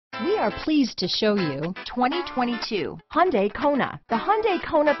We are pleased to show you 2022 Hyundai Kona. The Hyundai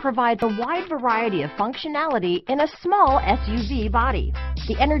Kona provides a wide variety of functionality in a small SUV body.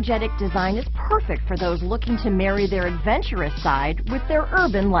 The energetic design is perfect for those looking to marry their adventurous side with their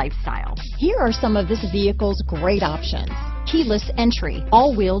urban lifestyle. Here are some of this vehicle's great options: keyless entry,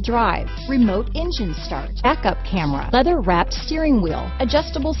 all-wheel drive, remote engine start, backup camera, leather-wrapped steering wheel,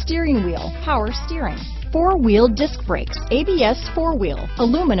 adjustable steering wheel, power steering, four-wheel disc brakes, ABS four-wheel,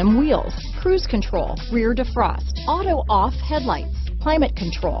 aluminum wheels, cruise control, rear defrost, auto-off headlights, climate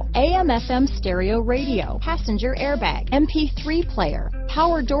control, AM/FM stereo radio, passenger airbag, MP3 player,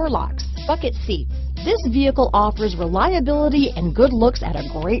 power door locks, bucket seats. This vehicle offers reliability and good looks at a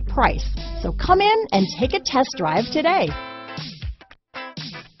great price. So come in and take a test drive today.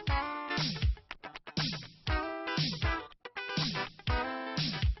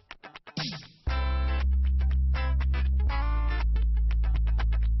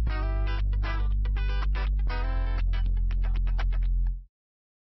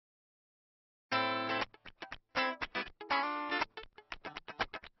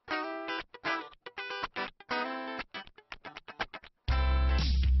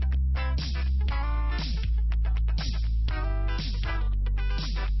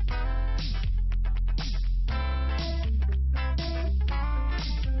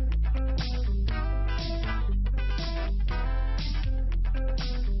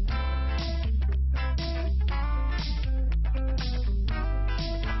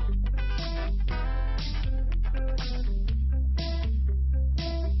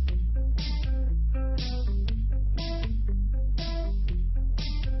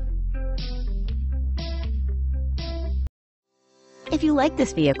 If you like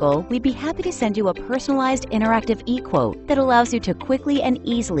this vehicle, we'd be happy to send you a personalized interactive e-quote that allows you to quickly and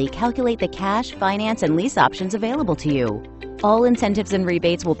easily calculate the cash, finance, and lease options available to you. All incentives and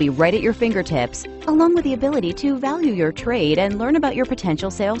rebates will be right at your fingertips, along with the ability to value your trade and learn about your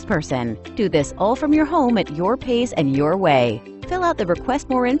potential salesperson. Do this all from your home at your pace and your way. Fill out the Request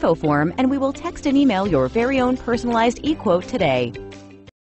More Info form and we will text and email your very own personalized e-quote today.